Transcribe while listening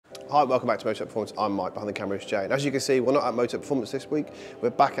Hi, welcome back to Motech Performance. I'm Mike, behind the camera is Jay. And as you can see, we're not at Motech Performance this week. We're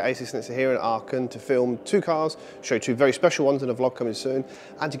back at AC Schnitzer here in Aachen to film two cars, show you two very special ones in a vlog coming soon,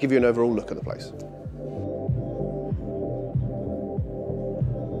 and to give you an overall look at the place.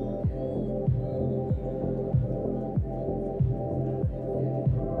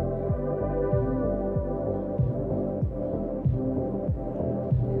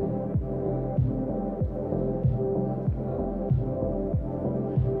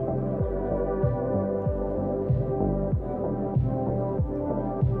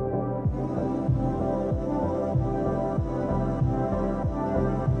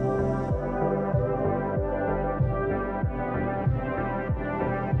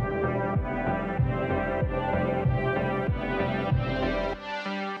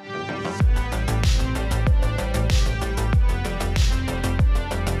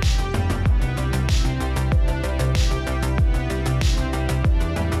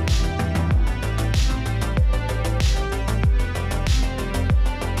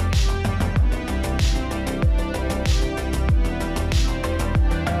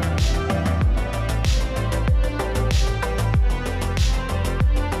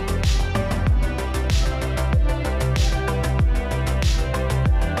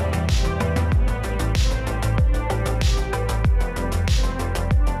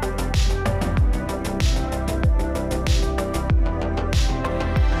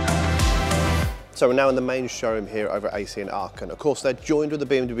 So we're now in the main showroom here over at AC in Aachen. Of course, they're joined with the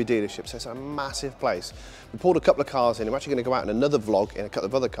BMW dealership, so it's a massive place. We pulled a couple of cars in. I'm actually going to go out in another vlog in a couple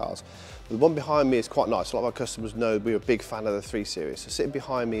of other cars. The one behind me is quite nice. A lot of our customers know we're a big fan of the 3 Series. So sitting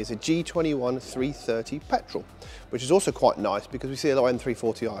behind me is a G21 330 petrol, which is also quite nice because we see a lot of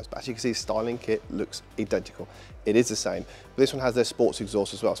M340i's, but as you can see, the styling kit looks identical. It is the same, but this one has their sports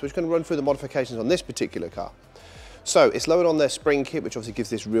exhaust as well. So we're just going to run through the modifications on this particular car. So it's lowered on their spring kit, which obviously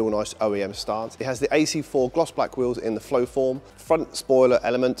gives this real nice OEM stance. It has the AC4 gloss black wheels in the flow form, front spoiler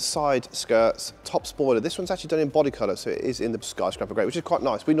element, side skirts, top spoiler. This one's actually done in body colour, so it is in the skyscraper grey, which is quite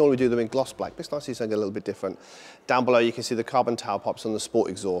nice. We normally do them in gloss black, but it's nice to see something a little bit different. Down below you can see the carbon tailpipes on the sport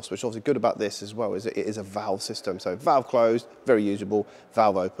exhaust, which obviously good about this as well is it is a valve system. So valve closed, very usable,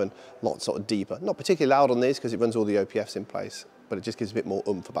 valve open, a lot sort of deeper. Not particularly loud on these because it runs all the OPFs in place, but it just gives a bit more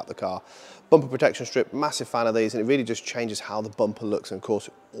oomph about the car. Bumper protection strip, massive fan of these, and it really just changes how the bumper looks, and of course,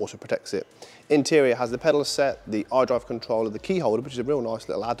 auto protects it. Interior has the pedal set, the iDrive controller, the key holder, which is a real nice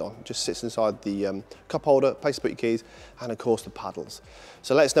little add-on. Just sits inside the cup holder, place to put your keys, and of course the paddles.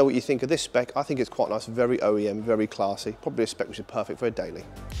 So let us know what you think of this spec. I think it's quite nice, very OEM, very classy. Probably a spec which is perfect for a daily.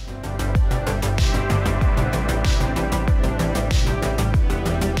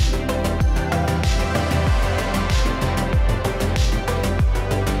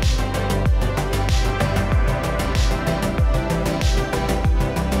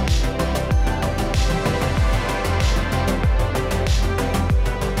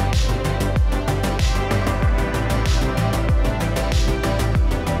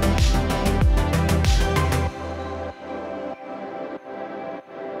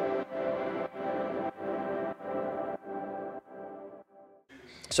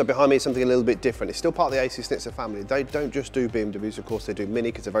 So behind me is something a little bit different. It's still part of the AC Schnitzer family. They don't just do BMWs, of course they do Mini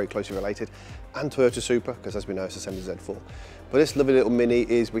because they're very closely related, and Toyota Supra because as we know it's the same as Z4. But this lovely little Mini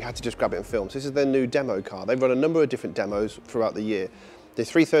we had to just grab it and film. So this is their new demo car. They've run a number of different demos throughout the year. The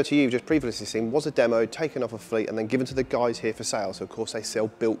 330 you've just previously seen was a demo taken off a fleet and then given to the guys here for sale. So of course they sell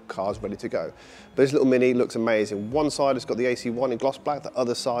built cars ready to go. But this little Mini looks amazing. One side it's got the AC1 in gloss black, the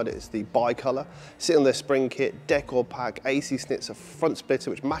other side is the bi-colour. Sitting on their spring kit, decor pack, AC Schnitzer front splitter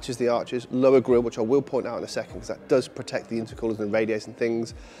which matches the arches, lower grille which I will point out in a second because that does protect the intercoolers and radiators and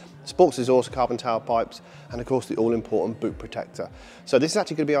things. Sports exhaust, carbon tailpipes, and of course the all-important boot protector. So this is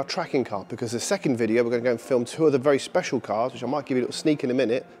actually going to be our tracking car because the second video we're going to go and film two of the very special cars, which I might give you a little sneak in a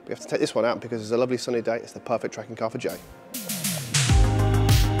minute. But we have to take this one out because it's a lovely sunny day. It's the perfect tracking car for Jay.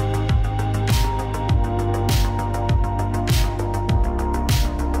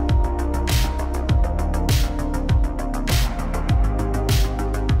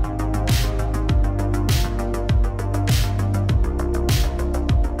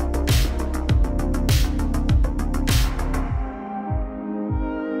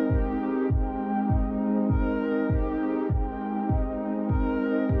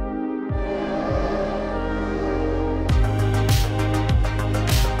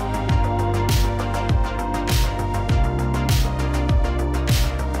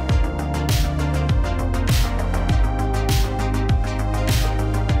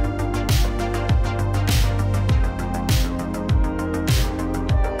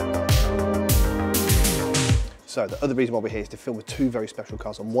 So the other reason why we're here is to film with two very special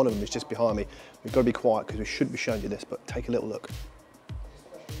cars, and one of them is just behind me. We've got to be quiet because we shouldn't be showing you this, but take a little look.